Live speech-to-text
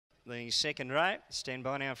the second row. Stand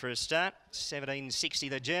by now for a start. 1760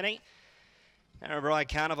 the journey.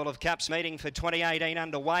 NARRABRI Carnival of Cups meeting for 2018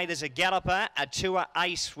 underway. There's a galloper. A Tour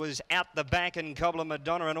Ace was out the back, and Cobbler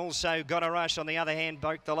Madonna, and also Got a Rush on the other hand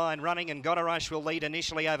broke the line running, and Got a Rush will lead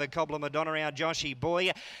initially over Cobbler Madonna, our Joshy boy.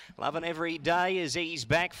 Loving Every Day is eased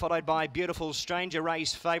back, followed by Beautiful Stranger,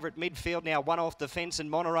 race favourite midfield. Now one off the fence, and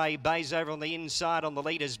Monterey Bay's over on the inside on the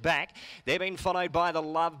leader's back. They've been followed by the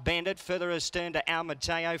Love Bandit, further astern to Al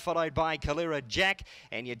Mateo, followed by Kalira Jack,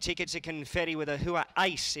 and your tickets are confetti with a Hua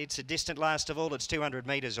Ace. It's a distant last of all. It's 200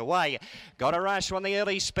 metres away. Got a Rush won the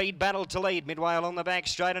early speed battle to lead. Midway along the back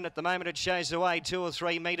straight, and at the moment it shows away 2 or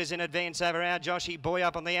 3 metres in advance over our Joshy boy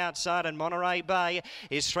up on the outside, and Monterey Bay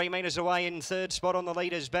is 3 metres away in third spot on the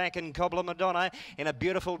leader's back, and Cobbler Madonna in a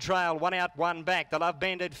beautiful trail. 1 out, 1 back. The Love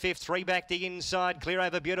Bandit fifth, 3 back the inside. Clear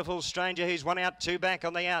over Beautiful Stranger, who's 1 out, 2 back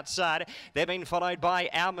on the outside. They've been followed by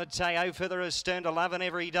Al Mateo, further astern to Lovin'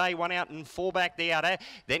 Every Day, 1 out and 4 back the outer.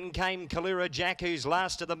 Then came Kalira Jack, who's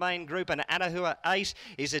last of the main group, and Anahua Ace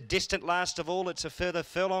is a distant last of all. It's a further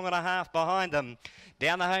furlong and a half behind them.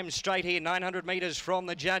 Down the home straight here, 900 metres from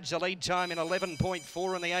the judge. The lead time in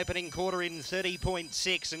 11.4 in the opening quarter in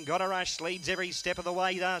 30.6. And Got a Rush leads every step of the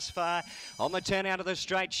way thus far. On the turn out of the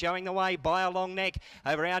straight, showing the way by a long neck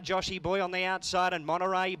over our Joshy boy on the outside. And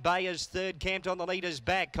Monterey Bay is third, camped on the leader's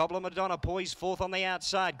back. Cobbler Madonna poised fourth on the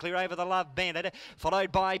outside. Clear over the Love Bandit,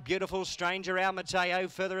 followed by Beautiful Stranger, Al Mateo,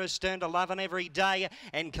 further astern to Lovin' Every Day,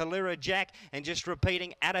 and Kalira Jack. And just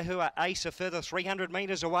repeating, Atahua Ace a further 300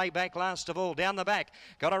 metres away back last of all. Down the back,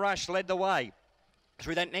 Got a Rush led the way.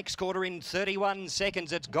 Through that next quarter in 31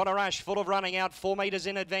 seconds, it's Got a Rush full of running out, 4 metres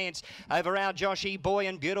in advance over our Joshy boy,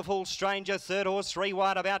 and Beautiful Stranger, third horse, 3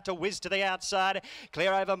 wide, about to whiz to the outside.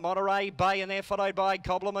 Clear over Monterey Bay, and they're followed by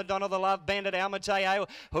Cobbler Madonna, the Love Bandit, Al Mateo,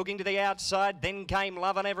 hooking to the outside. Then came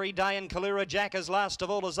Lovin' Every Day and Kalira Jack as last of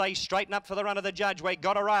all, as they straighten up for the run of the judge, where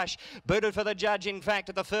Got a Rush booted for the judge, in fact,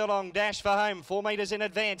 at the furlong dash for home, 4 metres in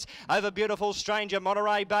advance over Beautiful Stranger.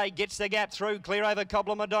 Monterey Bay gets the gap through, clear over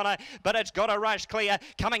Cobbler Madonna, but it's Got a Rush clear,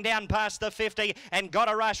 coming down past the 50, and Got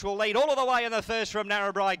a Rush will lead all of the way in the first from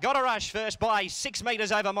NARRABRI. Got a Rush first by 6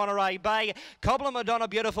 metres over Monterey Bay. Cobbler Madonna,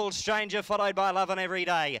 Beautiful Stranger, followed by Lovin' Every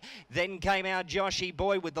Day. Then came our Joshy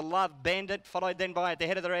boy with the Love Bandit, followed then by at the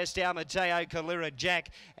head of the rest, Al Mateo, Kalira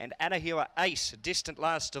Jack, and Anahua Ace, distant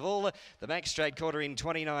last of all. The back straight quarter in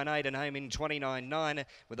 29.8 and home in 29.9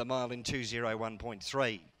 with a mile in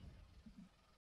 201.3.